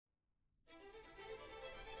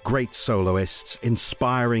Great soloists,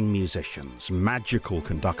 inspiring musicians, magical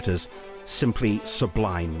conductors, simply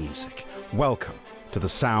sublime music. Welcome to the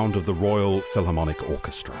sound of the Royal Philharmonic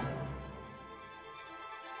Orchestra.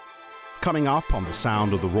 Coming up on the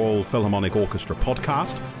Sound of the Royal Philharmonic Orchestra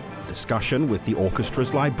podcast, a discussion with the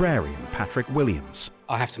orchestra's librarian, Patrick Williams.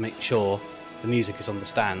 I have to make sure the music is on the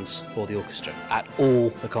stands for the orchestra at all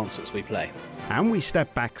the concerts we play. And we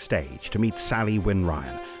step backstage to meet Sally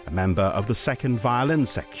Wynne-Ryan, a member of the second violin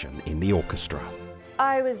section in the orchestra.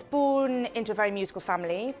 I was born into a very musical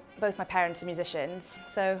family. Both my parents are musicians,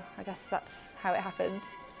 so I guess that's how it happened.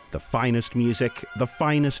 The finest music, the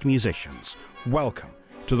finest musicians. Welcome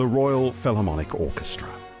to the Royal Philharmonic Orchestra.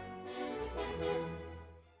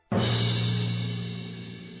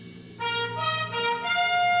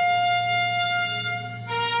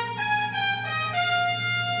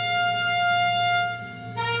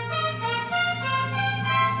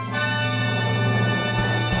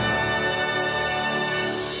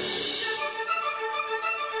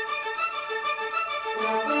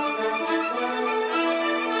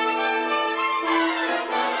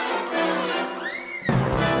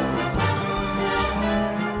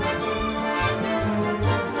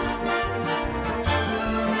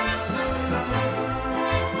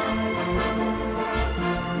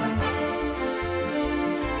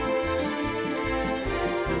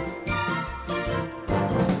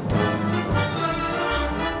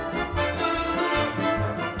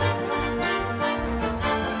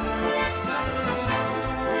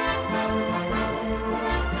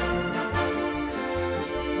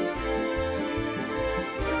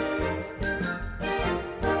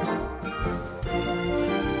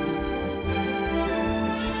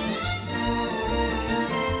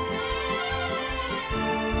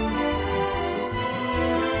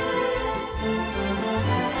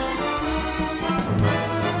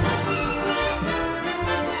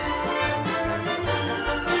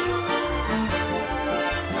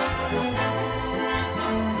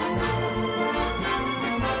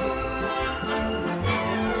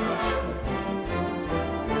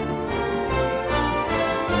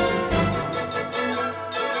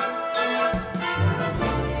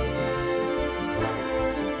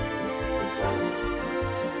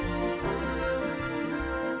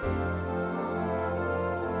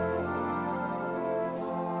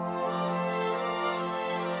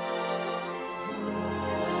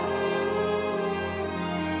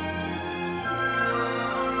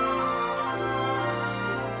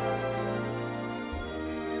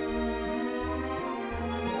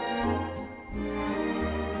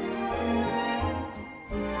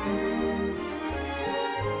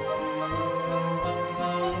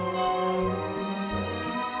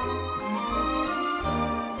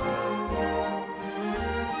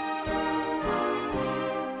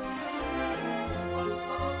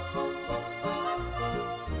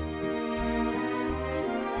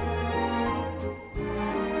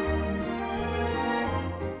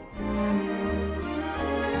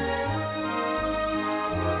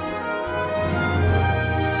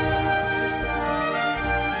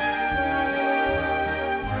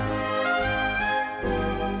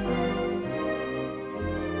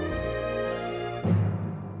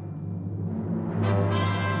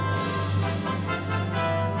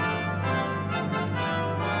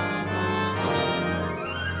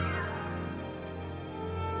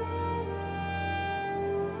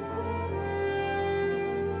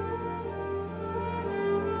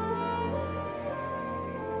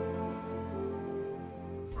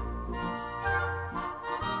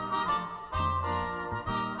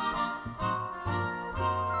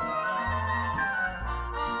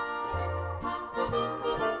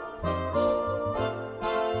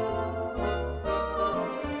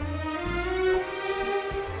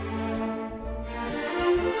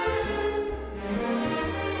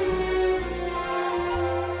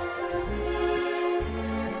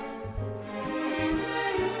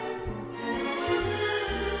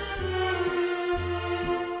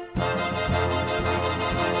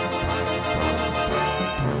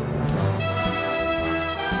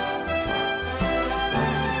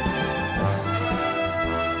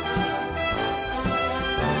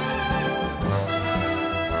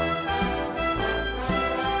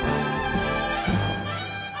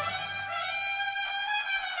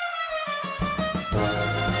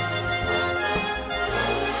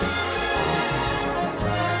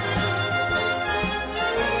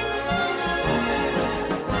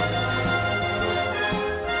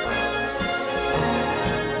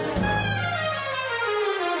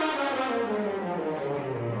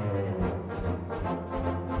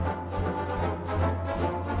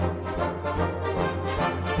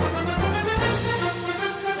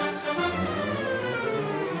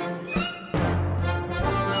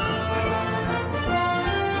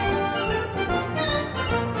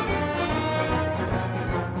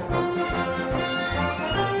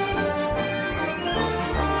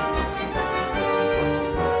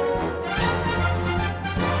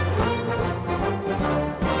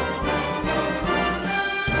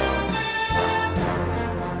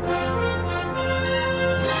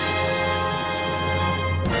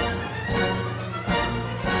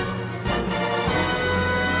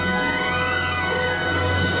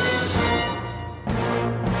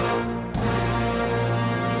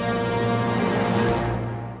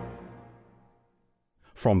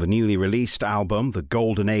 From the newly released album, The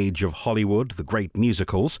Golden Age of Hollywood, The Great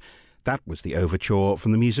Musicals, that was the overture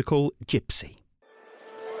from the musical Gypsy.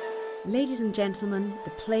 Ladies and gentlemen,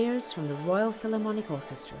 the players from the Royal Philharmonic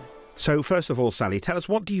Orchestra. So first of all, Sally, tell us,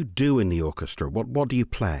 what do you do in the orchestra? What do you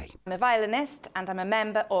play? I'm a violinist and I'm a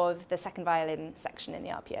member of the second violin section in the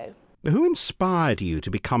RPO. Who inspired you to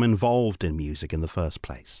become involved in music in the first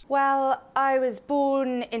place? Well, I was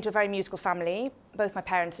born into a very musical family. Both my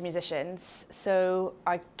parents are musicians, so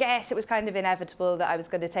I guess it was kind of inevitable that I was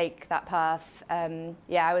going to take that path.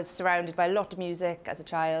 I was surrounded by a lot of music as a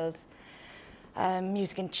child.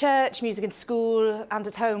 Music in church, music in school and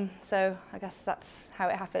at home, so I guess that's how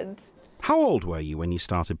it happened. How old were you when you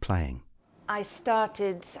started playing? I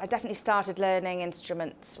definitely started learning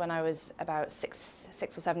instruments when I was about six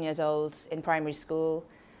or 7 years old in primary school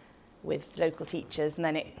with local teachers, and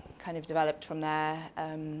then it kind of developed from there.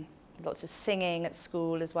 Lots of singing at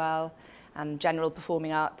school as well, and general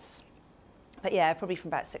performing arts. But yeah, probably from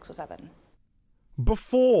about 6 or 7.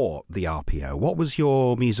 Before the RPO, what was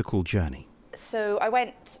your musical journey? So I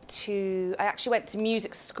actually went to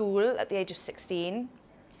music school at the age of 16.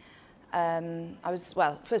 First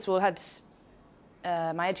of all,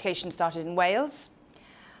 my education started in Wales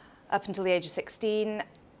up until the age of 16,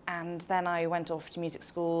 and then I went off to music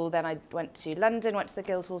school. Then I went to London, went to the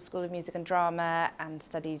Guildhall School of Music and Drama and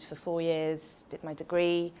studied for 4 years, did my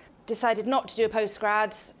degree. Decided not to do a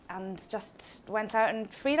postgrad and just went out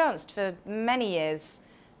and freelanced for many years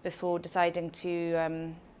before deciding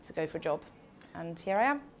to go for a job. And here I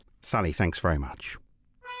am. Sally, thanks very much.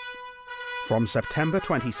 From September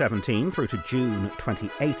 2017 through to June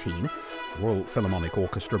 2018, Royal Philharmonic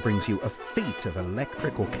Orchestra brings you a feat of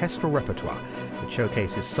electric orchestral repertoire that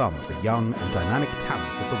showcases some of the young and dynamic talent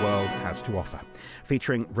that the world has to offer.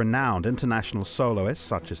 Featuring renowned international soloists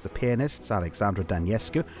such as the pianists Alexandra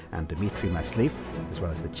Daniescu and Dmitri Masliv, as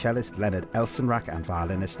well as the cellist Leonard Elsenrak and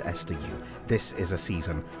violinist Esther Yu. This is a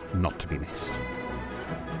season not to be missed.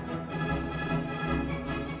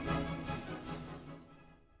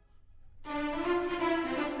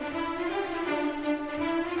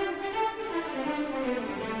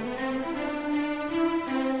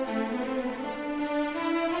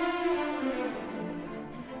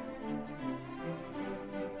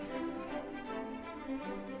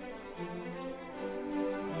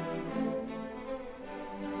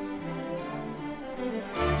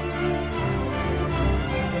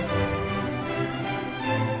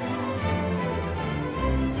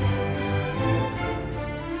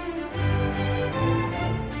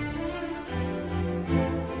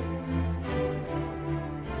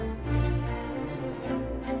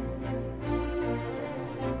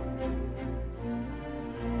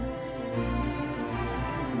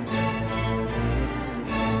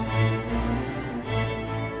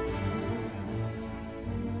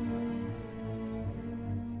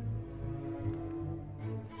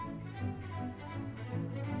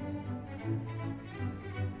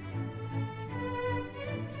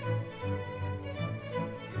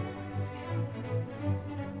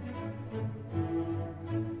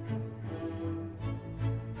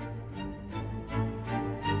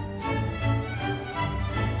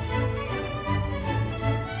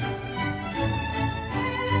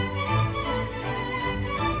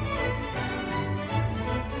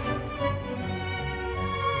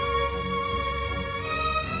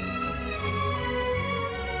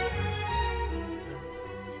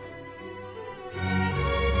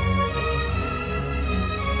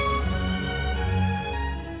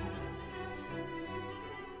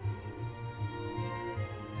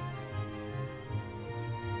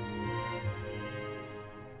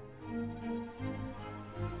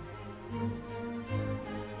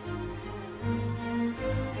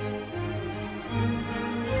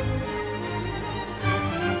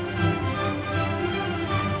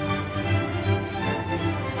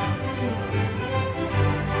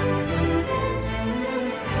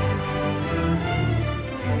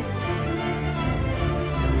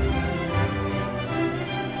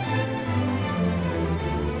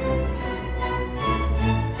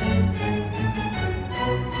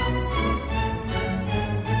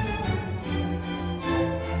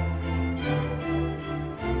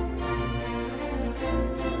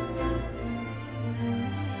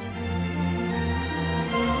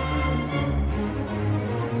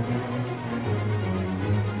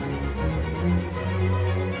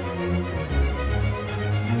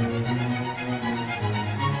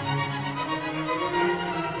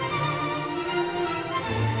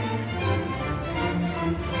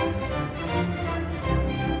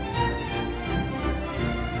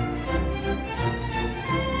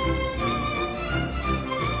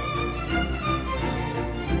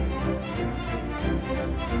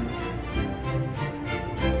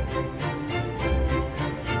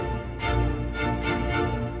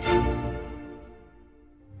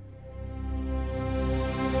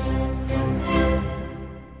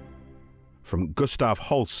 Gustav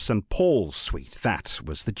Holst and Paul's suite. That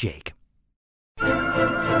was The Jig.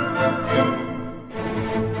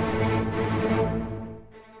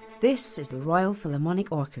 This is the Royal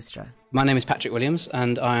Philharmonic Orchestra. My name is Patrick Williams,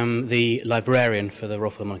 and I am the librarian for the Royal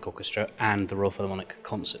Philharmonic Orchestra and the Royal Philharmonic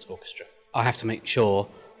Concert Orchestra. I have to make sure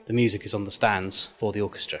the music is on the stands for the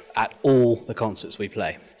orchestra at all the concerts we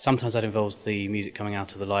play. Sometimes that involves the music coming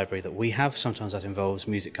out of the library that we have, sometimes that involves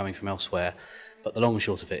music coming from elsewhere, but the long and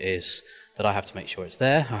short of it is that I have to make sure it's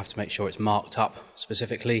there, I have to make sure it's marked up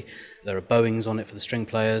specifically, there are bowings on it for the string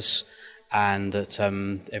players, and that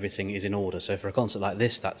everything is in order. So for a concert like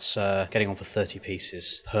this, that's getting on for 30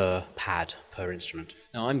 pieces per pad, per instrument.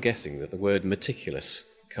 Now, I'm guessing that the word meticulous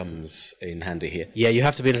comes in handy here. Yeah, you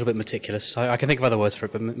have to be a little bit meticulous. I can think of other words for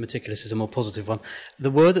it, but meticulous is a more positive one. The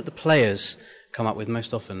word that the players come up with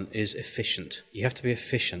most often is efficient. You have to be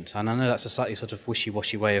efficient, and I know that's a slightly sort of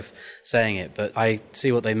wishy-washy way of saying it, but I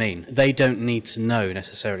see what they mean. They don't need to know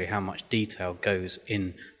necessarily how much detail goes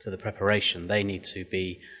into the preparation. They need to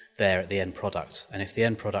be there at the end product, and if the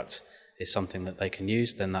end product is something that they can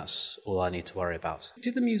use, then that's all I need to worry about.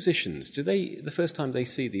 Do the musicians, the first time they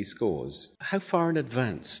see these scores, how far in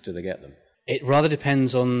advance do they get them? It rather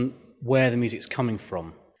depends on where the music's coming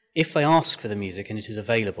from. If they ask for the music and it is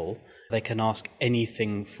available, they can ask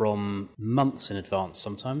anything from months in advance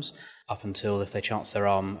sometimes, up until if they chance their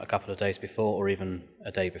arm a couple of days before or even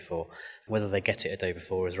a day before. Whether they get it a day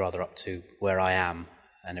before is rather up to where I am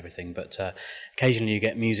and everything, but occasionally you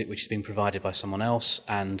get music which has been provided by someone else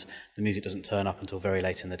and the music doesn't turn up until very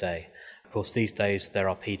late in the day. Of course, these days there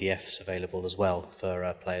are PDFs available as well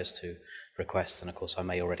for players to request, and of course I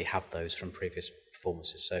may already have those from previous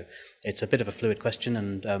performances, so it's a bit of a fluid question.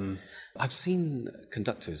 And I've seen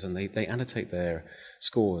conductors and they annotate their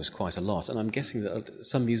scores quite a lot, and I'm guessing that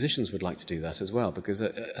some musicians would like to do that as well, because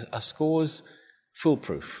are scores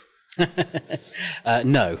foolproof?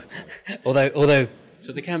 No, although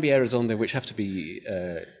so there can be errors on there which have to be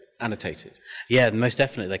annotated. Yeah, most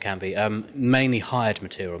definitely they can be. Mainly hired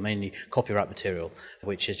material, mainly copyright material,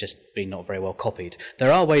 which has just been not very well copied.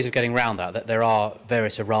 There are ways of getting around that. There are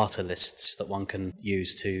various errata lists that one can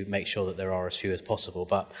use to make sure that there are as few as possible.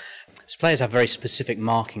 But players have very specific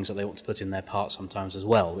markings that they want to put in their part sometimes as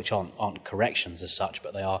well, which aren't corrections as such,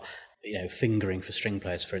 but they are, fingering for string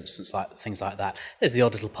players, for instance, like things like that. There's the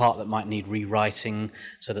odd little part that might need rewriting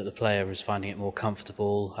so that the player is finding it more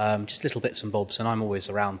comfortable. Just little bits and bobs, and I'm always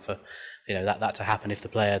around for that to happen if the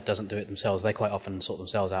player doesn't do it themselves. They quite often sort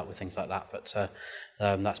themselves out with things like that, but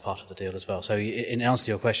that's part of the deal as well. So in answer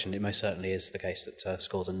to your question, it most certainly is the case that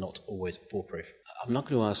scores are not always foolproof. I'm not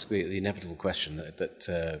going to ask the inevitable question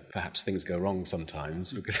that perhaps things go wrong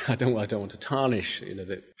sometimes, because I don't want to tarnish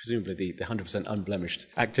presumably the 100% unblemished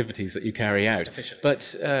activities that you carry out.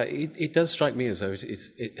 But it does strike me as though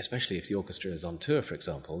especially if the orchestra is on tour, for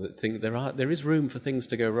example, that there is room for things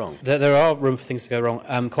to go wrong. There are room for things to go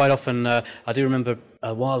wrong. Quite often, I do remember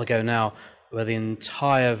a while ago now, where the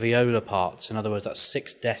entire viola parts, in other words, that's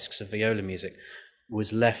 6 desks of viola music,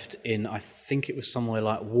 was left in, I think it was somewhere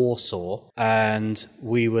like Warsaw, and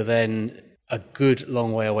we were then a good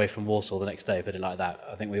long way away from Warsaw the next day, put it like that.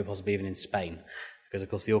 I think we were possibly even in Spain, because of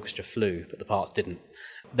course the orchestra flew, but the parts didn't.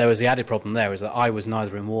 There was the added problem there, is that I was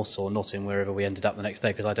neither in Warsaw nor in wherever we ended up the next day,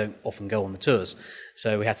 because I don't often go on the tours,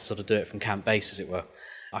 so we had to sort of do it from camp base, as it were.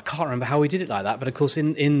 I can't remember how we did it like that, but of course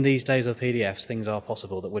in these days of PDFs, things are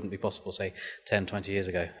possible that wouldn't be possible, say, 10, 20 years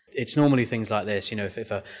ago. It's normally things like this,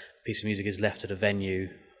 if a piece of music is left at a venue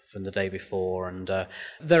from the day before, and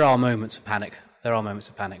there are moments of panic,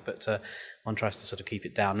 but one tries to sort of keep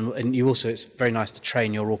it down. And you also, it's very nice to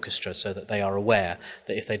train your orchestra so that they are aware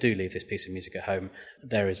that if they do leave this piece of music at home,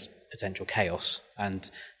 there is potential chaos, and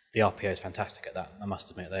the RPO is fantastic at that, I must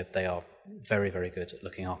admit. They are very, very good at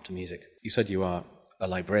looking after music. You said you are a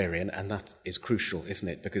librarian, and that is crucial, isn't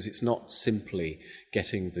it? Because it's not simply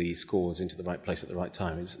getting the scores into the right place at the right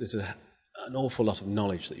time. There's an awful lot of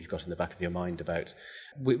knowledge that you've got in the back of your mind about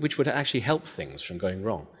which would actually help things from going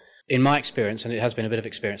wrong. In my experience, and it has been a bit of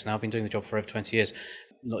experience now, I've been doing the job for over 20 years,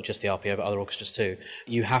 not just the RPO, but other orchestras too,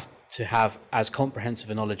 you have to have as comprehensive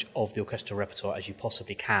a knowledge of the orchestral repertoire as you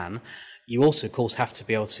possibly can. You also, of course, have to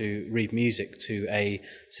be able to read music to a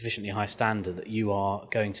sufficiently high standard that you are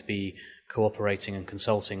going to be cooperating and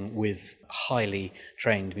consulting with highly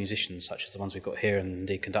trained musicians, such as the ones we've got here, and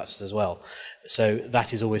indeed conductors as well. So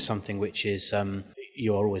that is always something which is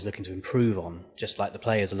you're always looking to improve on, just like the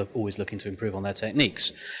players are always looking to improve on their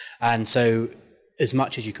techniques. And so as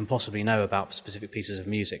much as you can possibly know about specific pieces of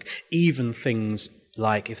music, even things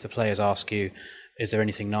like if the players ask you, is there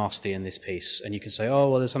anything nasty in this piece? And you can say, oh,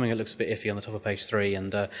 well, there's something that looks a bit iffy on the top of page 3,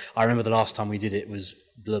 and I remember the last time we did it was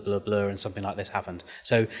blah, blah, blah, and something like this happened.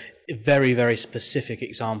 So very, very specific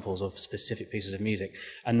examples of specific pieces of music.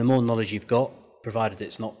 And the more knowledge you've got, provided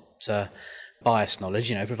it's not biased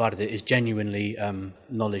knowledge, provided it is genuinely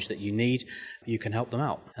knowledge that you need, you can help them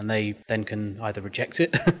out. And they then can either reject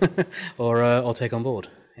it or take on board.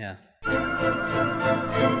 Yeah.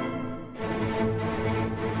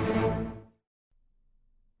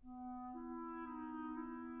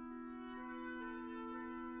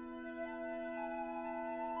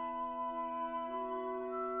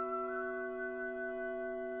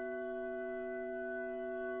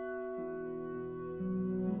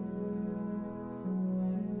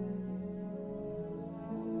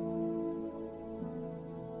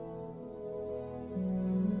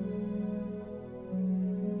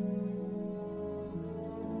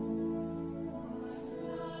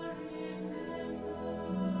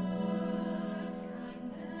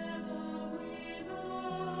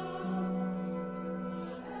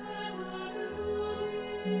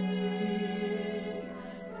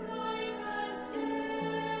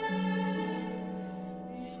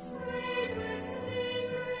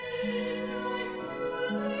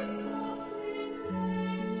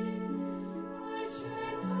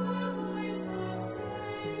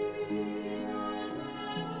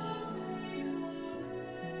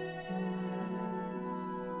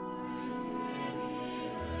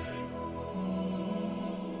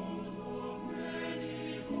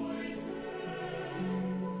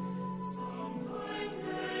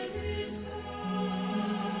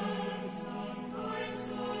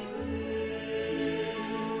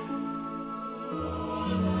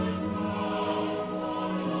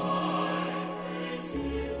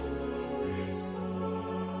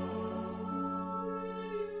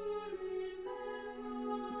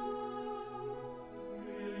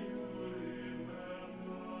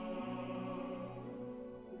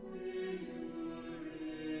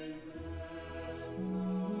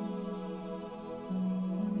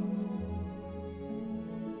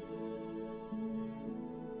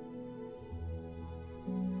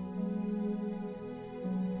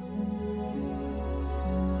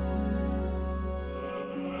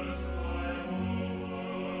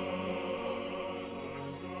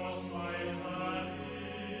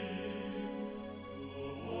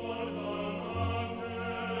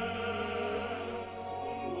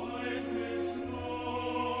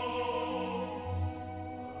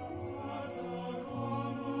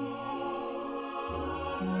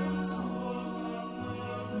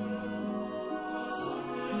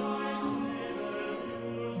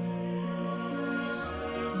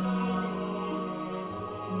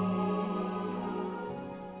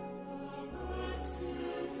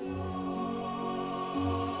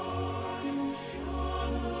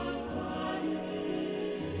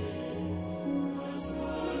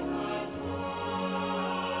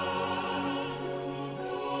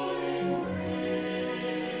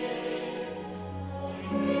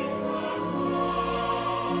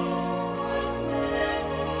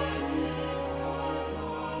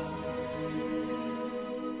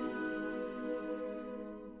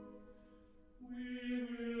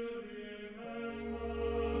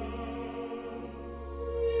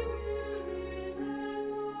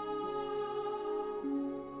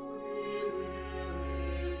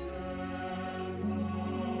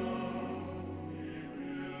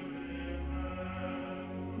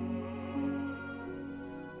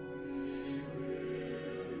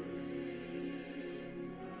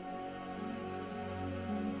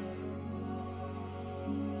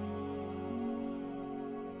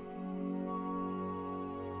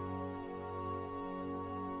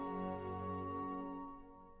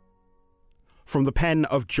 From the pen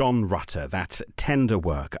of John Rutter, that tender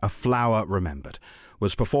work, A Flower Remembered,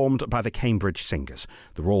 was performed by the Cambridge Singers,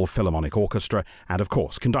 the Royal Philharmonic Orchestra, and of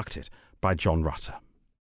course conducted by John Rutter.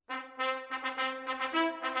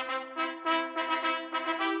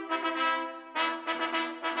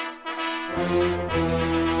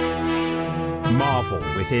 Marvel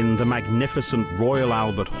within the magnificent Royal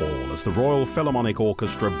Albert Hall as the Royal Philharmonic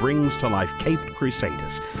Orchestra brings to life caped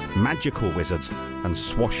crusaders, magical wizards and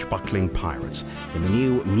swashbuckling pirates in the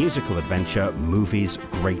new musical adventure Movies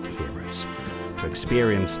Great Heroes. To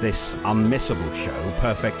experience this unmissable show,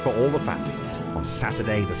 perfect for all the family, on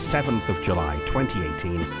Saturday the 7th of July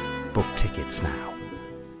 2018, book tickets now.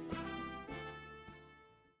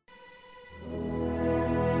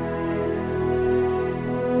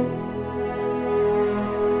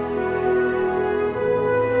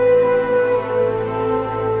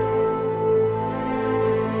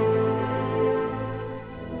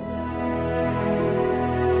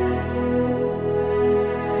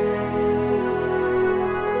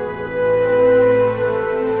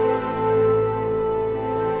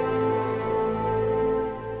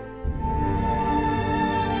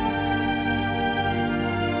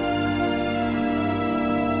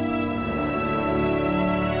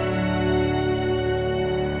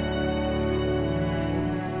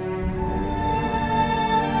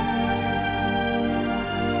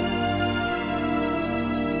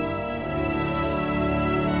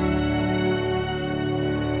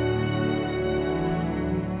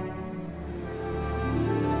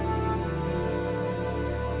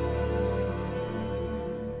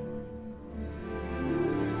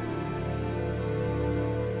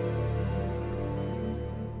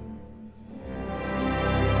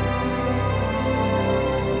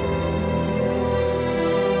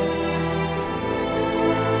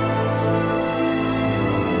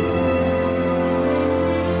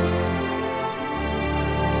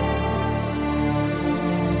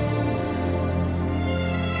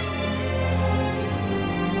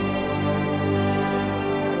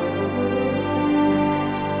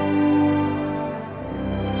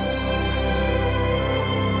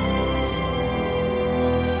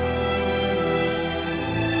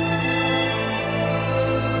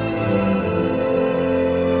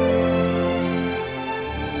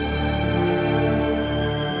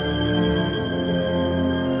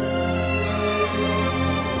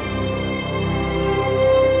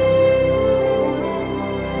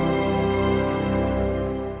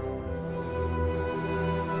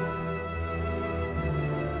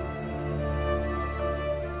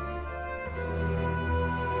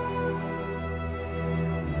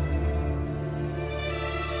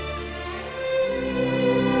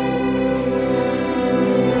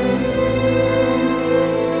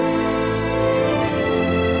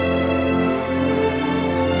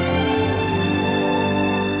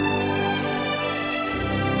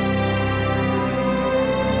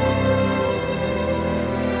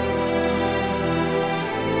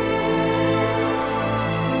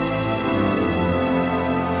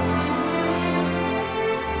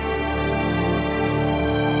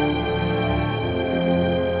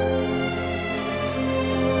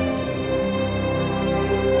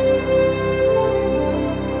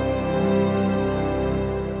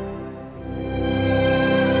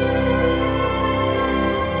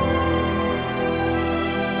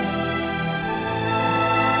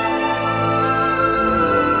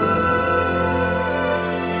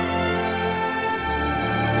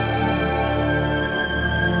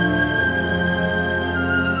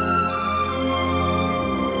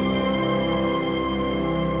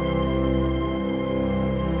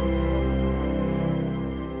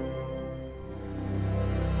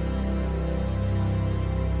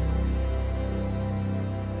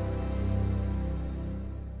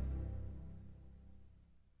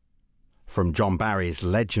 From John Barry's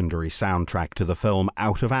legendary soundtrack to the film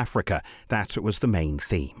Out of Africa, that was the main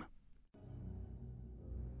theme.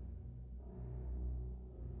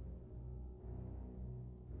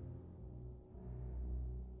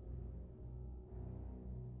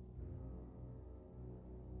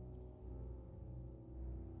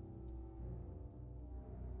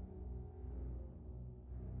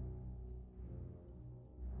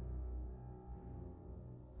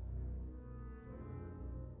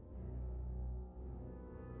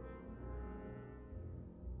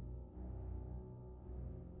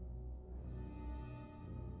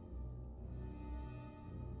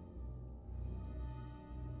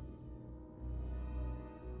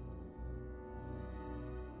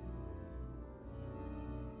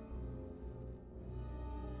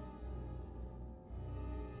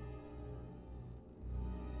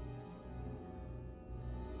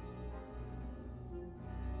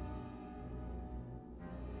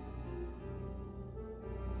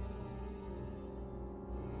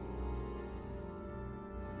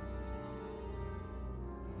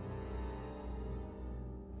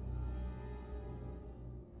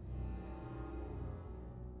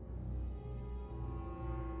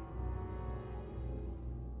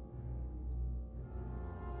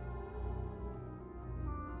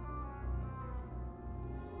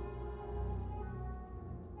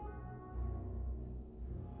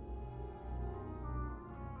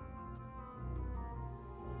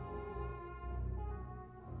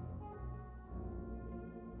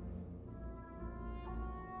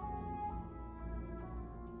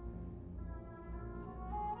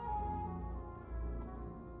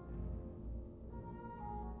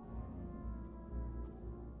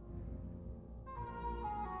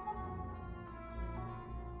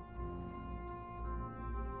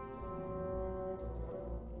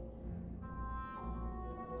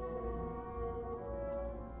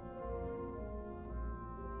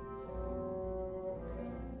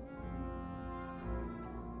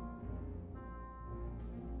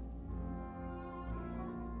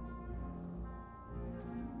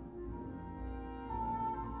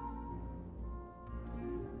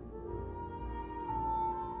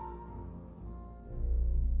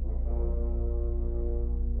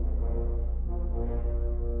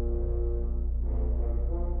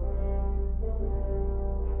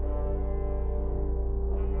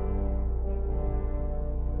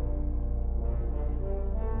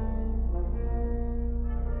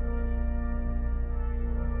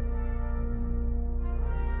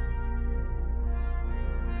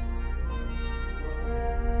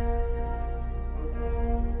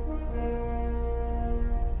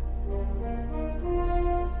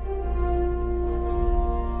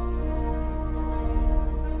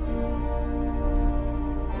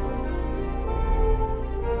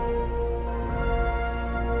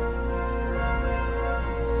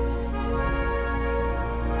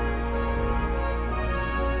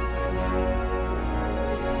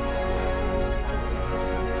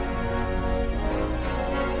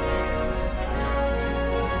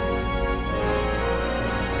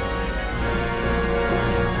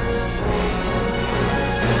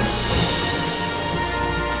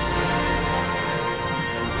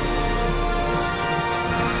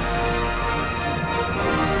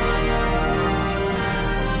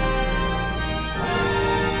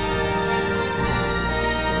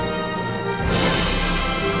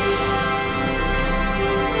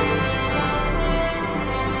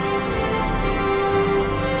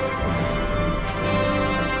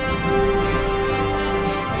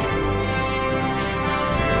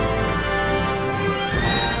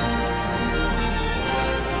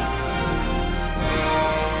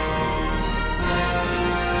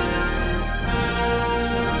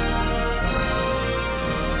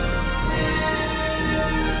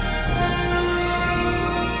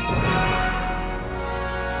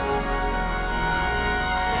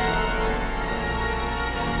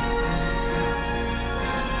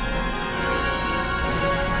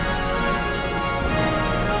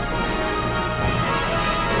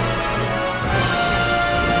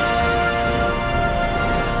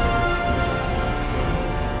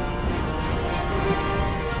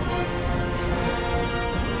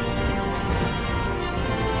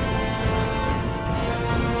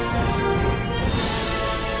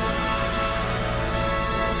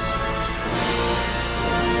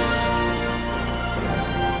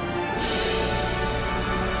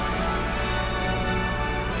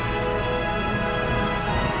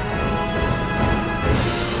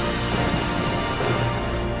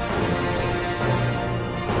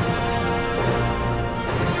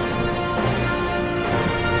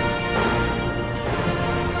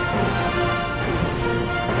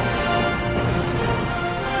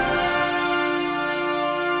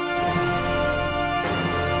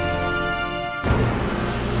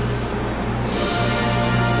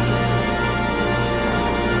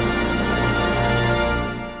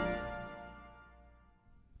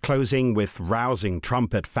 Closing with rousing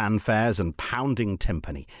trumpet fanfares and pounding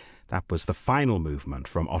timpani. That was the final movement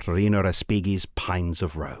from Ottorino Respighi's Pines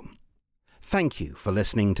of Rome. Thank you for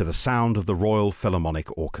listening to the sound of the Royal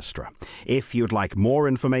Philharmonic Orchestra. If you'd like more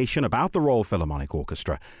information about the Royal Philharmonic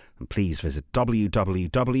Orchestra, then please visit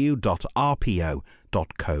www.rpo.co.uk.